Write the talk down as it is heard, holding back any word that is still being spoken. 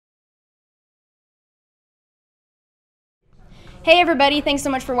Hey everybody, thanks so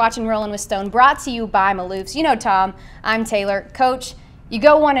much for watching Rollin' with Stone, brought to you by Maloofs. You know Tom, I'm Taylor. Coach, you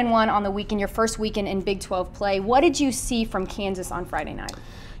go 1-1 on the weekend, your first weekend in Big 12 play. What did you see from Kansas on Friday night?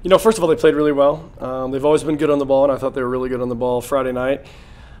 You know, first of all, they played really well. They've always been good on the ball, and I thought they were really good on the ball Friday night.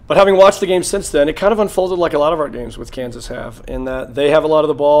 But having watched the game since then, it kind of unfolded like a lot of our games with Kansas have, in that they have a lot of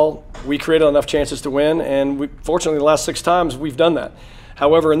the ball. We created enough chances to win, and fortunately, the last 6 times, we've done that.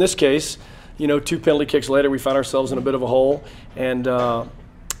 However, in this case, you know, 2 penalty kicks later, we found ourselves in a bit of a hole, and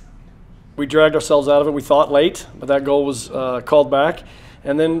we dragged ourselves out of it. We thought late, but that goal was called back.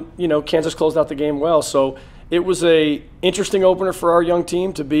 And then, you know, Kansas closed out the game well. So it was a interesting opener for our young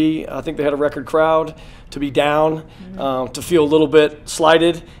team to be, I think they had a record crowd, to be down, to feel a little bit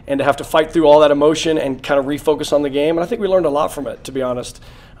slighted, and to have to fight through all that emotion and kind of refocus on the game. And I think we learned a lot from it, to be honest.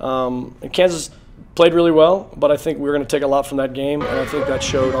 And Kansas played really well, but I think we're going to take a lot from that game, and I think that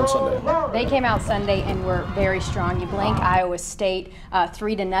showed on Sunday. They came out Sunday and were very strong. You blank Iowa State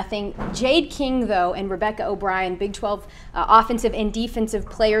 3-0. Jade King, though, and Rebecca O'Brien, Big 12 offensive and defensive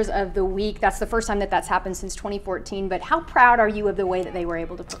players of the week. That's the first time that's happened since 2014, but how proud are you of the way that they were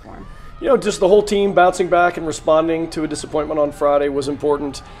able to perform? You know, just the whole team bouncing back and responding to a disappointment on Friday was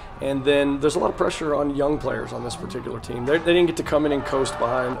important. And then there's a lot of pressure on young players on this particular team. They didn't get to come in and coast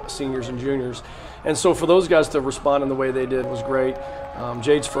behind seniors and juniors. And so for those guys to respond in the way they did was great.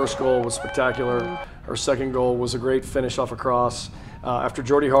 Jade's first goal was spectacular. Her second goal was a great finish off a cross. After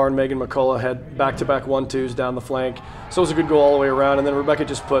Jordy Haar and Megan McCullough had back-to-back 1-2s down the flank. So it was a good goal all the way around, and then Rebecca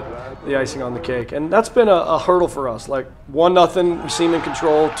just put the icing on the cake. And that's been a hurdle for us. Like 1-0, we seem in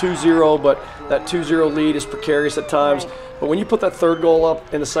control, 2-0, but that 2-0 lead is precarious at times. Right. But when you put that third goal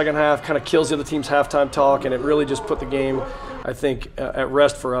up in the second half, kind of kills the other team's halftime talk, and it really just put the game, I think, at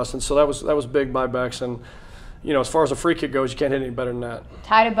rest for us. And so that was big by Bex. And you know, as far as a free kick goes, you can't hit any better than that.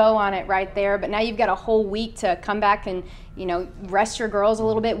 Tied a bow on it right there, but now you've got a whole week to come back and, you know, rest your girls a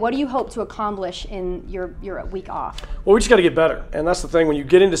little bit. What do you hope to accomplish in your week off? Well, we just got to get better, and that's the thing. When you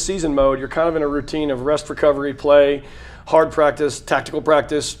get into season mode, you're kind of in a routine of rest, recovery, play, hard practice, tactical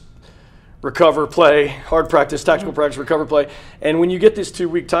practice, recover, play, hard practice, tactical practice, recover, play. And when you get this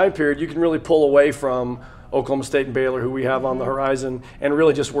 2-week time period, you can really pull away from Oklahoma State and Baylor, who we have on the horizon, and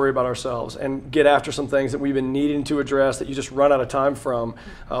really just worry about ourselves and get after some things that we've been needing to address that you just run out of time from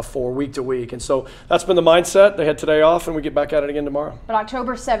for week to week. And so that's been the mindset. They had today off, and we get back at it again tomorrow. But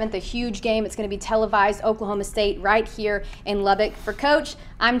October 7th, a huge game. It's going to be televised, Oklahoma State right here in Lubbock. For Coach,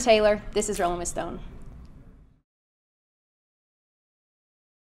 I'm Taylor. This is Rollin' with Stone.